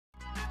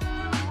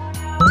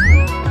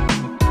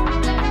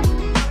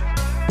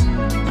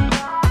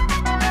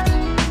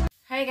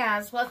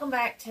guys, welcome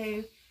back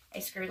to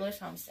a Screw Loose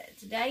Homestead.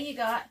 Today you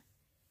got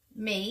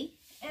me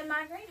and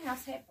my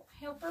greenhouse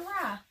helper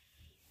Rye.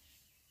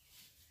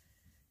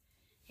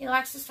 He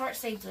likes to start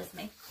seeds with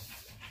me.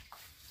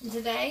 And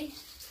today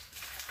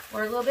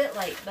we're a little bit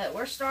late, but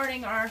we're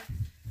starting our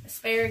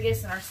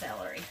asparagus and our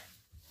celery.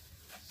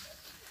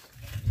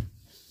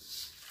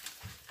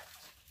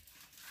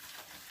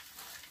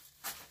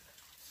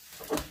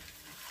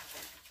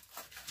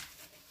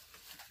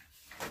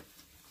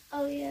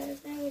 Oh yeah,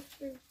 that was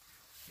true.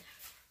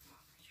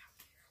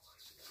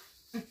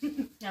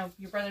 No,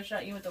 your brother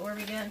shot you with the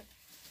Orby gun?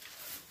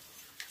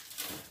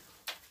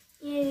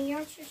 Yeah, he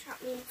also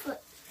shot me in the foot.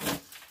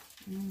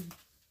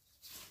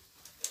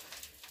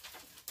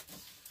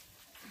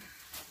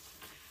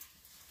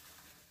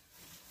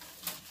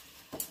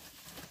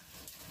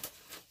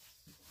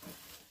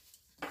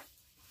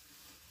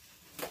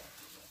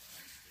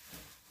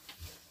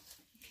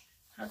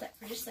 Hold that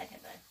for just a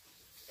second, bud.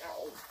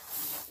 Oh,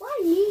 why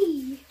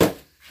me? There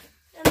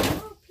are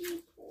more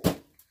people.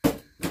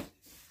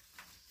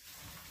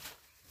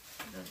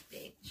 Those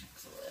big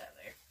chunks of wood out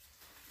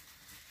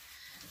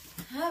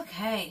there.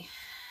 Okay.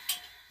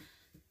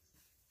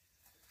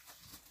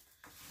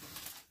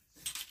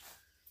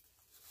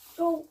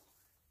 Oh.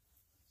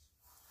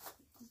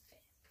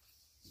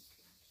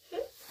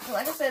 So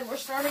like I said, we're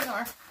starting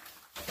our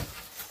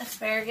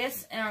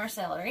asparagus and our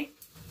celery.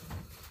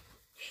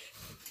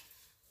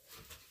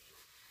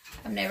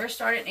 I've never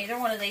started either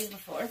one of these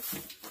before,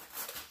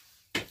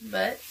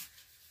 but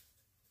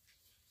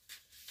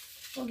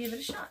we'll give it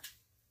a shot.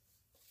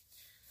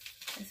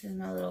 This is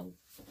my little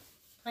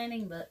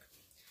planting book.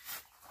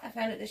 I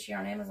found it this year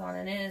on Amazon,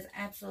 and it is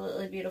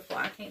absolutely beautiful.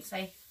 I can't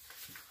say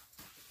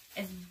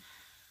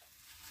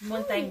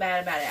one thing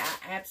bad about it.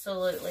 I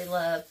absolutely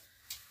love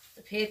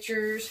the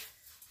pictures.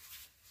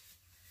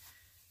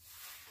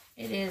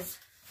 It is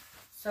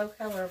so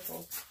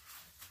colorful.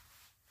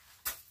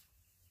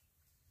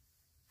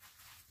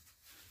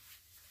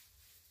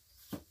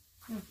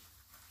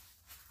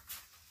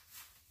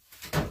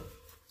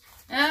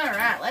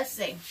 Alright, let's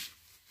see.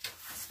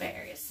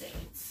 Asparagus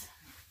seeds.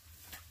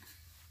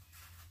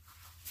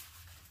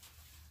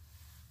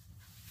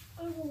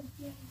 Oh,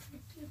 yeah,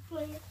 to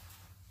plant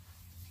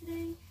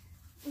today.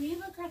 Will you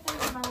look right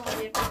there at my little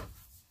dipper?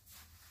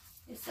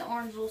 It's the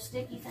orange little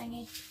sticky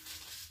thingy.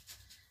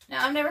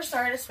 Now, I've never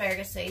started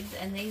asparagus seeds,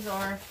 and these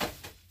are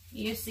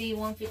UC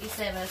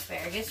 157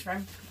 asparagus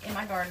from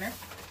M.I. Gardner.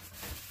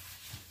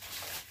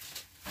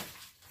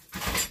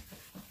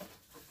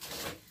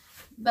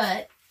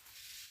 But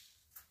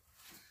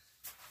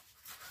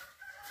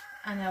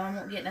I know I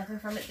won't get nothing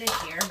from it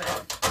this year,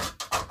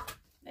 but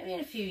maybe in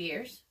a few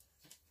years.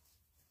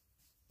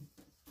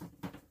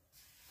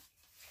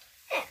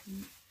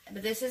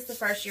 But this is the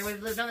first year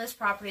we've lived on this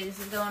property. This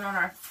is going on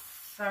our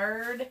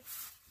third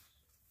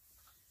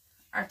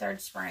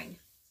spring.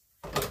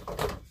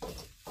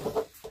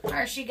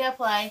 Or she go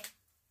play.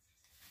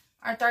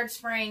 Our third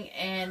spring,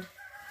 and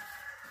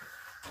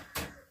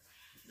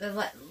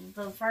the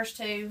first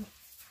two,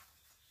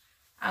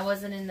 I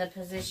wasn't in the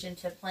position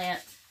to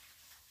plant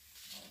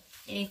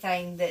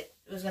anything that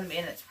was going to be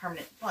in its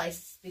permanent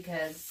place,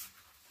 because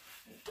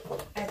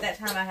at that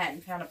time I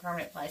hadn't found a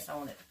permanent place I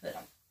wanted to put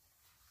them.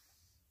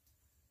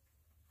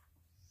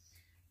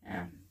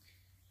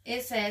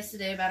 It says to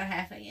do about a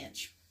 ½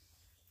 inch.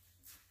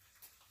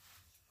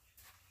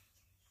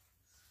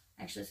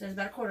 Actually, it says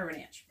about 1/4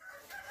 inch.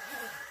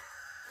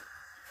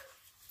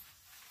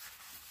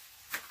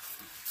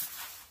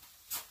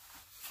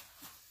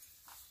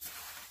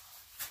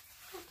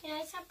 Can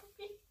I stop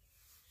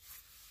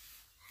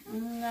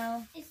moving?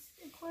 No. It's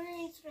the 1/4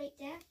 inch right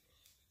there.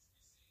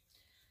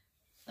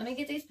 Let me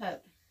get these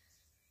poked.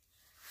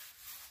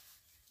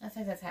 I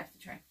think that's half the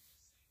tray.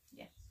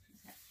 Yeah,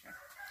 that's half the tray.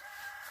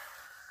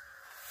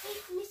 Hey,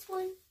 I missed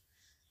one.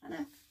 I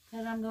know,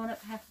 because I'm going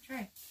up half the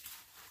tray.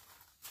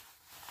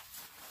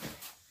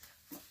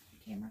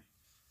 Camera.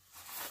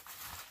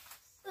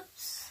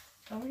 Oops.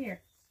 Over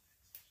here.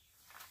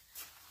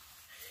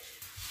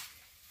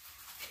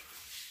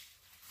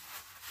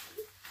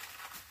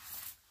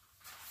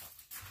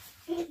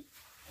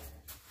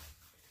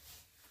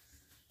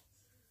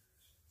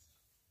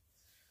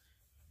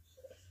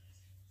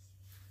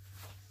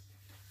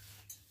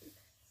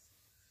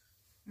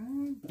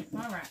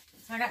 Alright,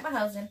 so I got my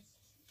hose in.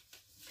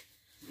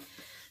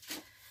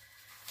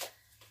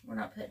 We're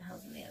not putting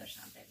hose on the other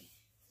side, baby.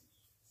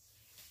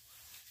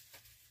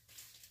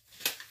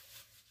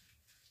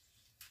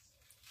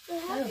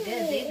 Oh,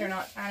 good. These are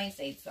not tiny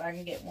seeds, so I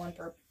can get one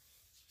per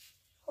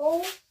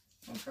hole.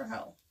 One per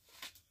hole.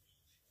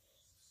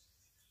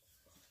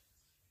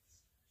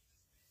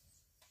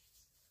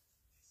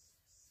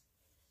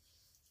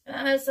 And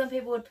I know some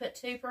people would put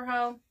 2 per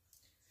hole,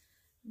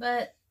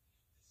 but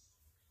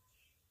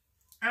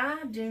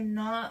I do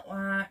not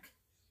like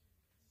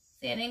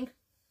thinning.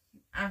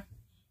 I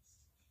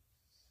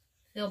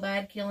feel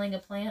bad killing a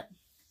plant.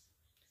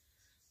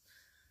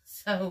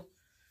 So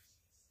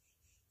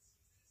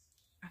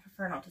I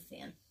prefer not to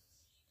thin.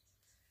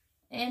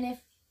 And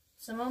if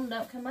some of them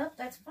don't come up,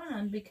 that's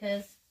fine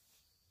because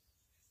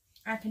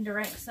I can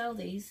direct sow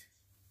these.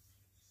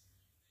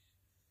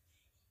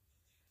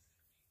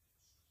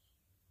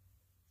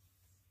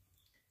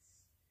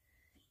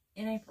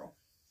 In April.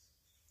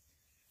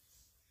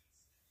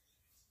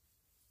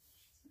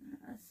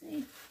 Let's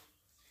see.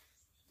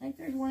 I think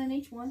there's one in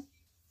each one.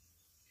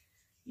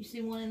 You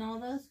see one in all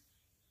those?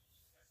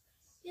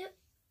 Yep.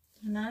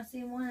 And I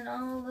see one in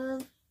all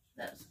of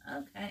those.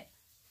 Okay.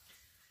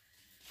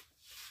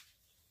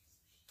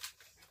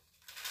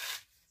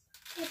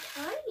 They're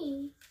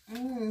tiny.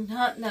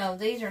 No,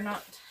 these are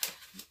not.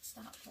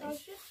 Stop, I was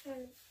please. just trying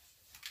to.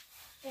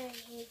 There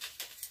he is.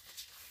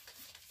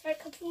 Can I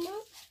cut them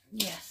up?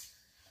 Yes.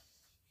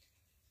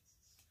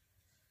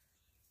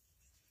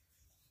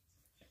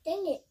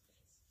 Dang it.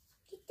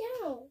 Get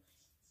down.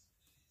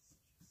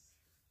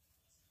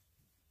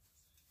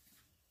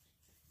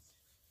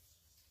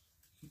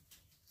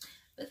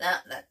 But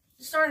that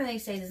starting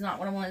these seeds is not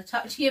what I wanted to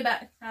talk to you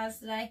about, guys,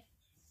 today.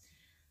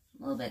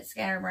 I'm a little bit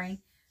scatterbrained.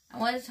 I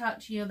wanted to talk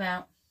to you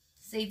about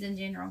seeds in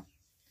general.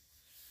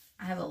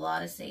 I have a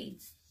lot of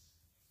seeds.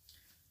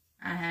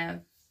 I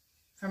have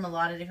from a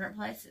lot of different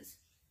places.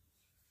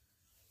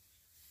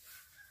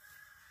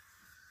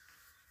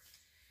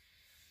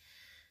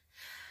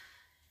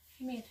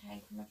 Give me a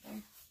tag from up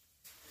there.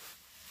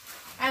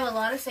 I have a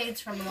lot of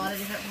seeds from a lot of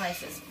different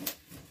places.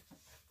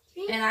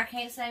 And I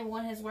can't say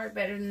one has worked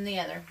better than the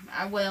other.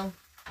 I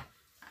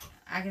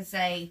can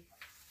say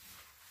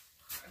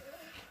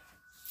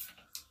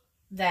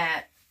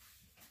that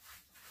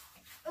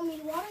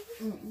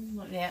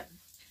yeah,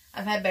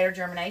 I've had better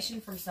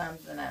germination from some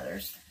than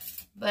others.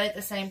 But at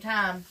the same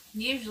time,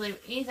 usually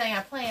anything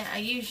I plant, I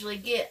usually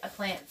get a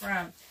plant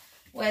from.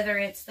 Whether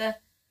it's the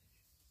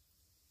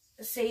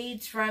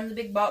seeds from the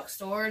big box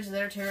stores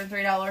that are $2 or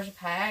 $3 a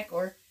pack,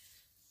 or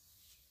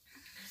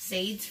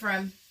seeds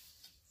from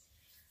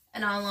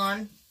an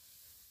online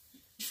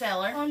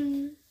seller.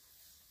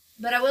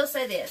 But I will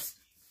say this.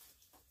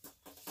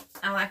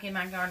 I like in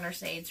my gardener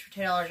seeds for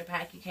 $2 a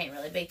pack. You can't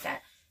really beat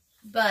that.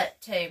 But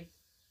too,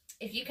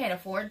 if you can't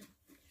afford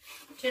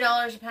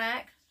 $2 a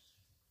pack,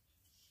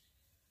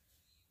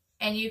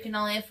 and you can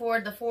only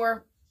afford the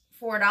 $4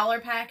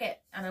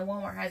 packet, I know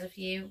Walmart has a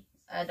few.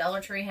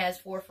 Dollar Tree has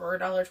 4 for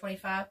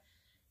 $1.25.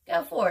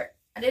 Go for it.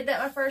 I did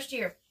that my first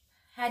year.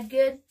 Had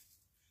good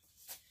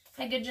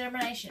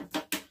germination.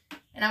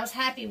 And I was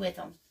happy with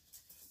them.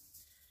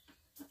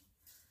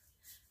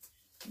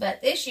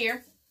 But this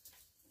year,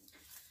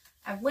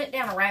 I went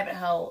down a rabbit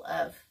hole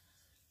of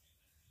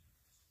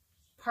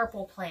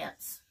purple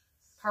plants.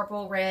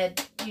 Purple,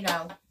 red,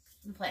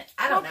 plants.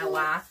 I don't know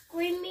why.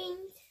 Green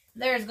beans.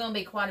 There's going to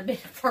be quite a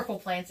bit of purple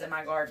plants in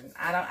my garden.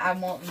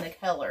 I'm wanting the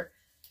color.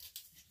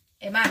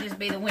 It might just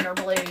be the winter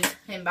blues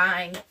and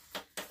buying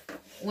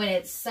when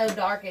it's so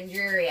dark and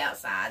dreary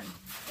outside.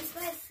 It's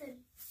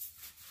Weston.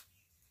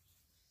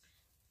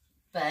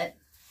 But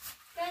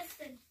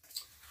Weston.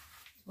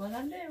 what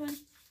I'm doing.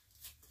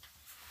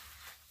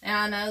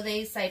 Now I know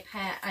these say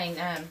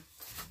 4th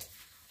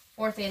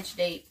inch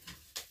deep.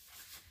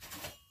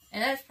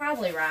 And that's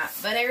probably right.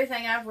 But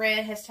everything I've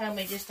read has told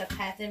me just to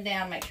pat them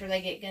down, make sure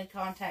they get good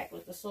contact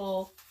with the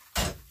soil.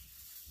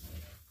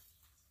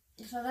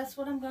 So that's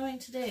what I'm going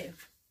to do.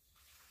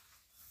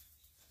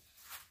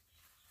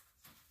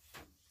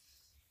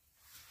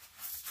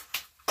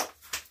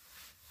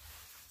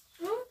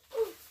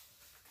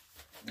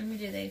 Let me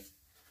do these.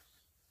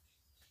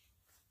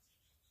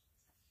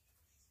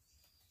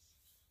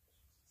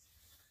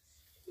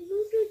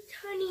 Little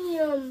tiny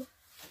Can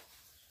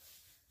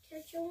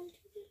I show them to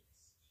you?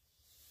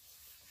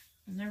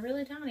 And they're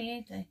really tiny,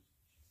 ain't they?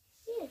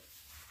 Yeah.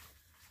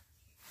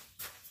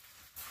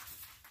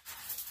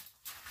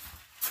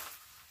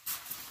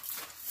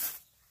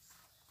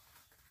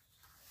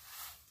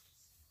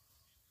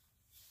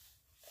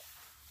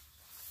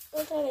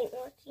 Well, that ain't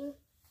working.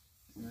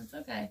 That's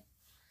okay.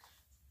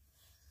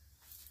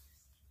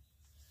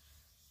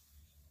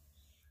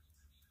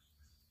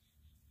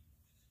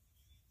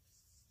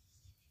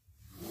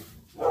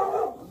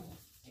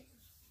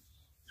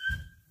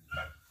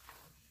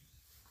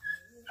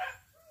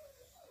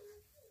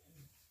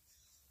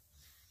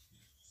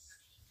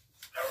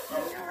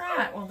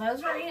 Alright, well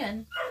those are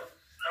in.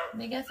 Let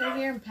me go through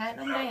here and pat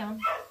them down.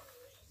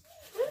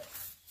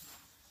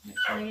 Make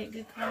sure they get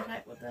good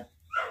contact with the...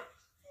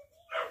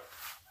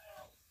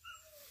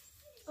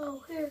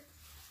 Oh, here.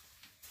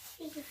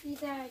 Here's a few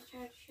that I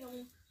tried to show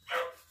them.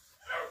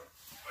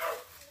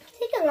 I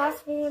think I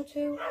lost one or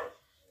two.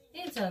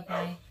 It's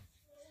okay.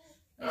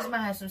 We just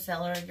might have some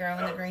celery grow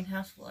in the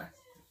greenhouse floor.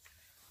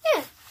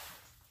 Yeah,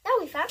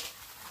 that'll be fun.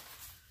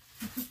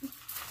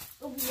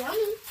 It'll be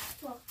yummy.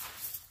 Well,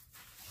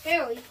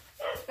 barely.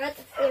 Not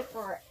the fair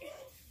part.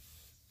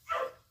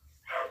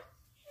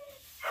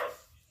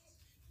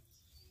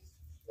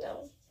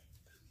 No.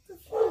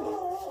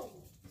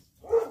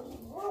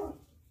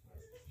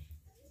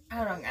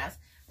 Hold on, guys.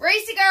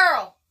 Reese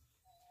girl!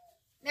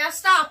 Now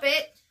stop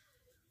it!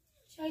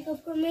 Should I go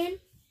put them in?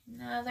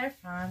 No, they're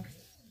fine.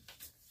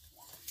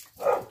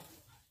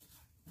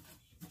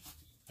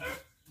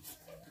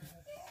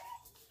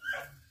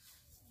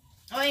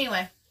 Well,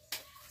 anyway,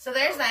 so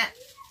there's that.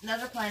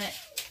 Another planet.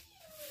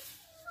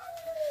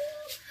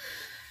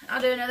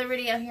 I'll do another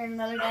video here in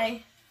another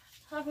day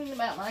talking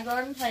about my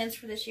garden plans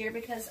for this year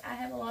because I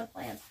have a lot of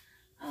plans.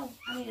 Oh,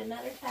 I need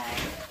another tag.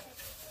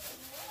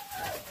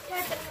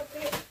 Tap it up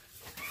here.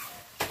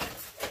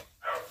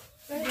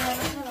 Do you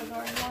have a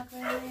garden marker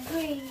in there?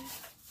 Green.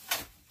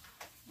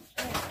 Yes,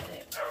 I do.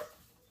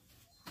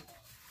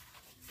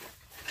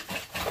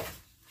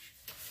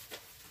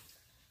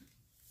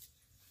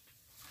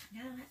 I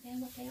gotta write down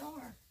what they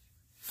are.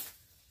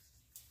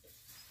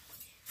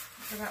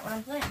 I forgot what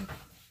I'm planting.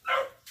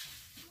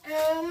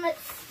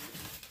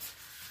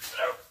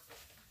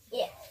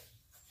 Yeah.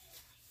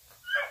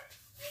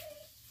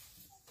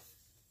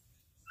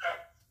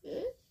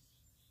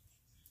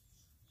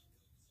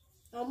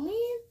 Oh man,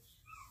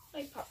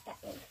 I popped that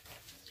one.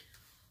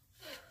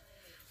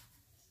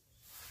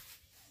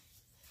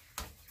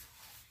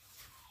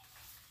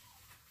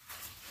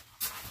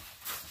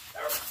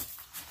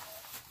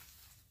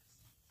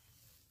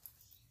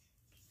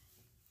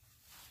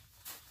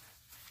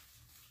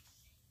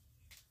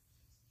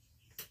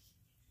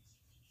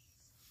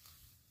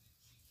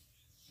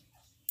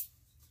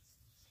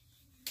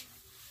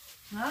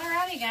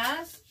 Alrighty,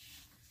 guys.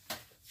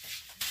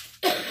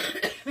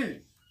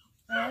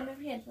 Hold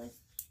over your head, please.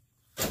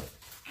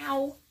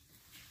 Ow.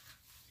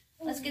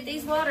 Let's get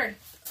these watered.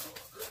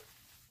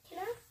 Can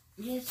I?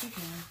 Yes, you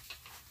can.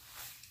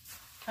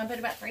 Pump it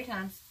about 3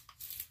 times.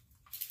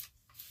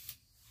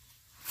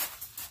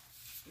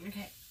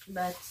 Okay,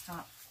 bud,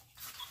 stop.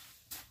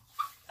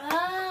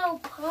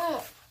 Oh,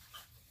 pump.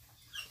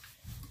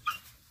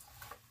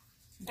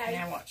 Okay,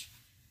 now watch.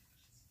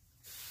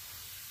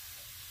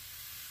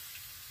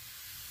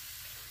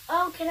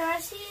 Oh, can I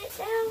see it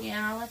now?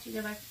 Yeah, I'll let you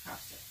go back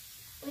across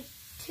it. With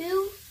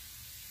 2?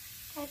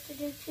 Have to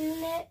do 2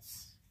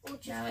 nets? Or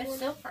just No, one?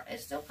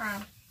 it's still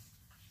prime.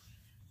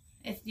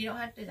 You don't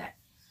have to do that.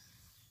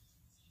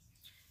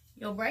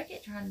 You'll break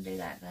it trying to do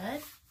that,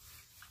 bud.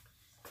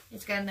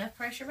 It's got enough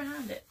pressure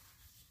behind it.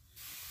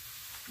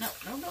 No.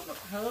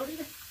 Hold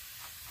it.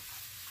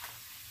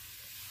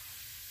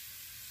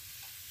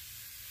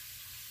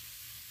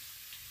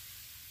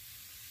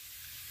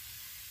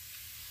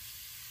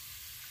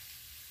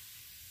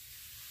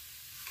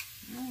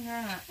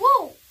 Alright.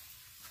 Whoa!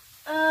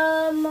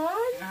 Mom?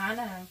 I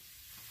know.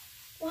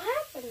 What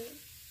happened?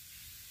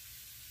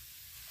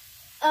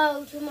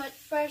 Oh, too much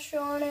pressure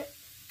on it.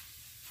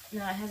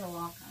 No, it has a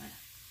lock on it.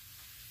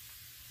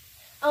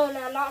 Oh, and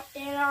I knocked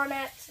it on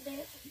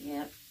accident.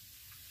 Yep.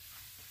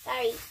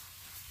 Sorry.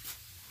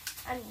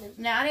 I knew.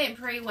 Now, I didn't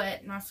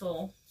pre-wet my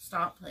soil.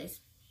 Stop, please.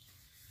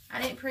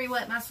 I didn't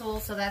pre-wet my soil,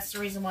 so that's the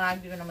reason why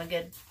I'm giving them a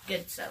good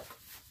soak.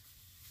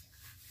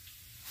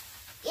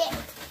 Yeah.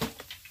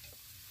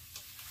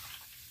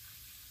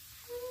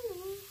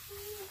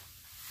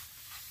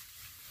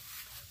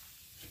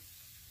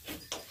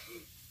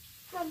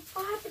 Mom,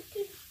 what happened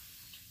to...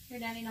 Here,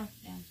 Daddy, knock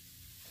it down.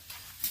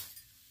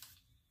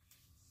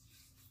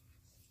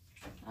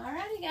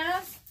 Alrighty,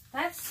 guys.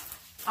 That's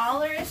all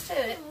there is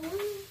to it.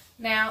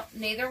 Now,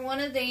 neither one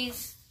of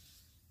these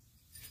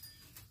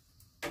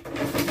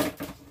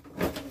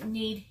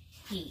need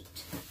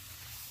heat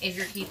if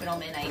you're keeping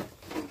them in a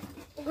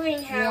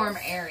greenhouse. warm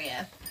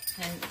area.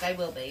 And they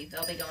will be.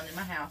 They'll be going in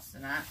my house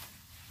tonight.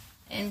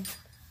 And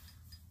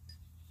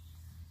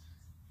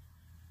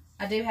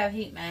I do have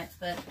heat mats,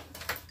 but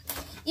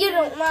You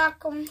don't like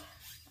them.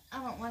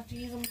 I don't like to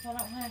use them if I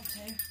don't have to.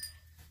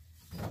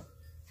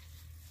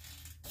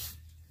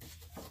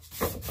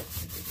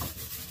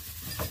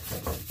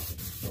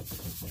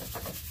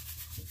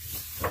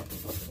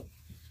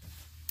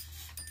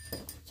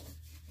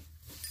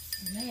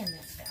 Man,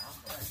 that's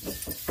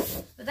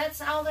awkward. But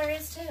that's all there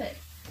is to it.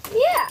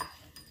 Yeah.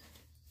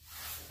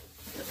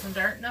 Put some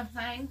dirt in the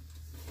thing.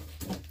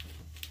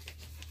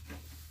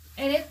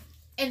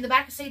 And the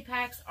back of seed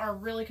packs are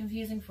really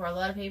confusing for a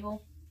lot of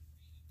people.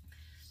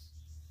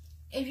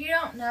 If you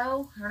don't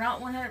know or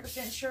not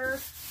 100% sure,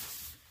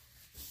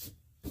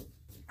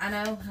 I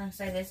know I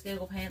say this,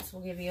 Google Pants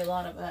will give you a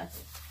lot of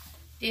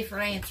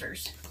different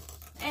answers.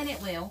 And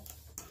it will.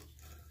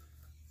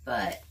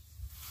 But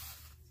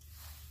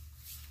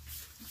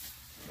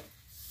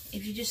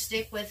if you just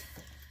stick with,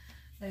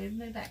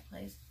 move back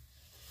please.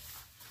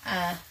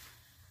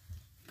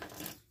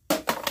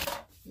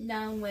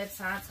 Known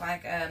websites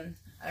like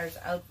there's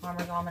Oak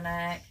Farmer's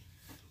Almanac,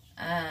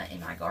 and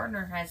my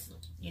gardener has,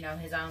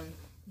 his own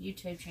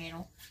YouTube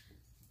channel.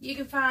 You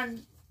can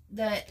find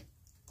the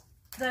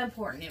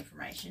important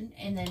information,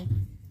 and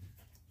then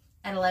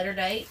at a later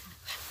date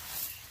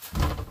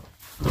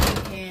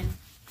you can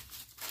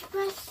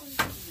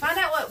find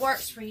out what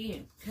works for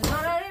you, because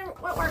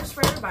not what works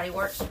for everybody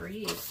works for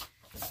you.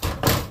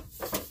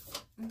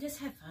 And just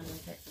have fun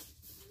with it.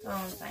 That's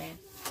all I'm saying.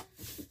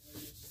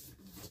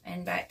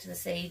 And back to the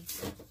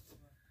seeds.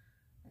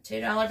 A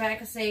 $2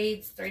 pack of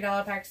seeds,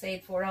 $3 pack of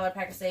seeds, $4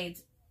 pack of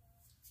seeds.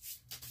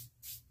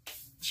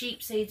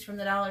 Cheap seeds from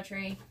the Dollar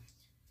Tree.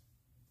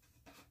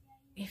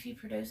 If you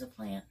produce a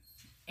plant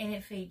and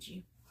it feeds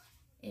you,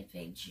 it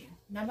feeds you.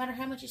 No matter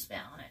how much you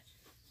spend on it.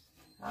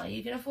 All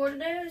you can afford to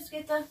do is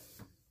get the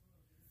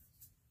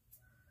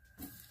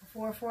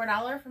for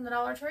 $4 from the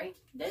Dollar Tree.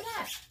 Do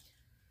that.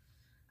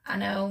 I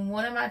know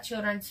one of my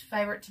children's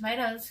favorite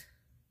tomatoes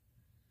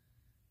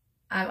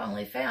I've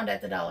only found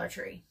at the Dollar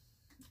Tree,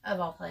 of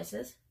all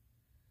places.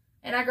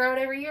 And I grow it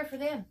every year for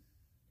them.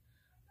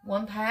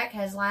 One pack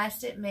has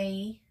lasted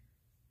me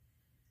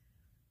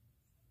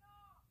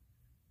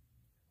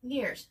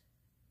years.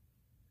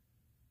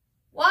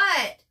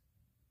 What?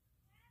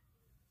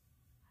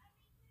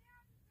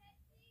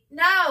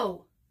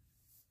 No.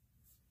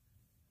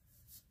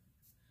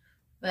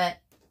 But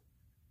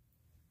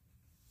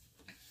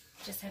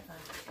just have fun.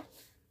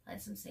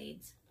 Plant some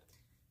seeds.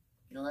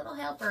 Get a little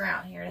helper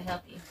out here to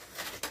help you.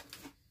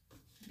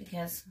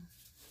 Because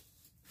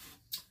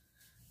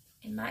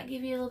it might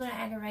give you a little bit of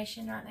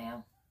aggravation right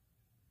now.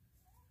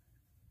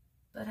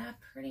 But I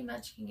pretty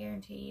much can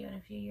guarantee you in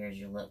a few years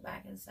you'll look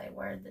back and say,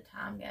 where did the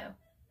time go?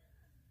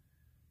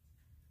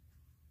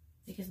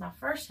 Because my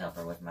first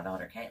helper was my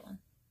daughter, Caitlin.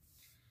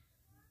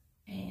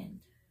 And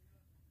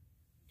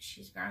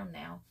she's grown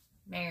now,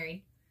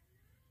 married.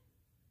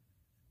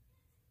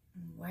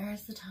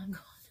 Where's the time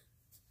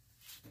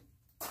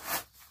gone?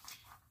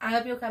 I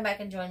hope you'll come back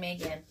and join me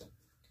again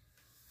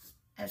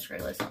at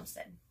Screwless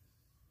Homestead.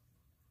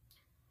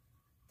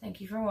 Thank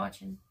you for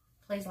watching.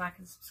 Please like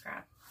and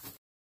subscribe.